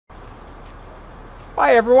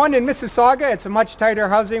Hi everyone, in Mississauga it's a much tighter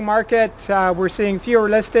housing market. We're seeing fewer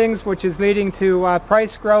listings, which is leading to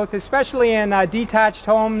price growth, especially in detached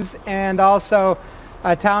homes and also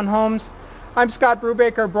townhomes. I'm Scott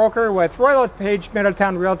Brubaker, broker with Royal LePage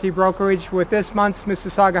Middletown Realty Brokerage. With this month's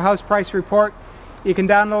Mississauga House Price Report, you can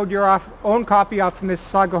download your own copy off the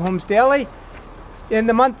Mississauga Homes Daily. In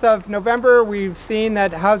the month of November, we've seen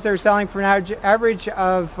that houses are selling for an average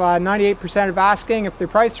of 98% of asking if they're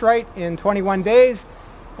priced right in 21 days,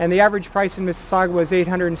 and the average price in Mississauga was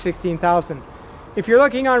 $816,000. If you're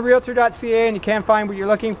looking on Realtor.ca and you can't find what you're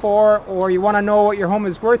looking for, or you want to know what your home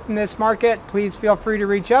is worth in this market, please feel free to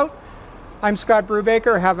reach out. I'm Scott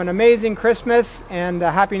Brubaker. Have an amazing Christmas and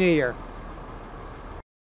a Happy New Year.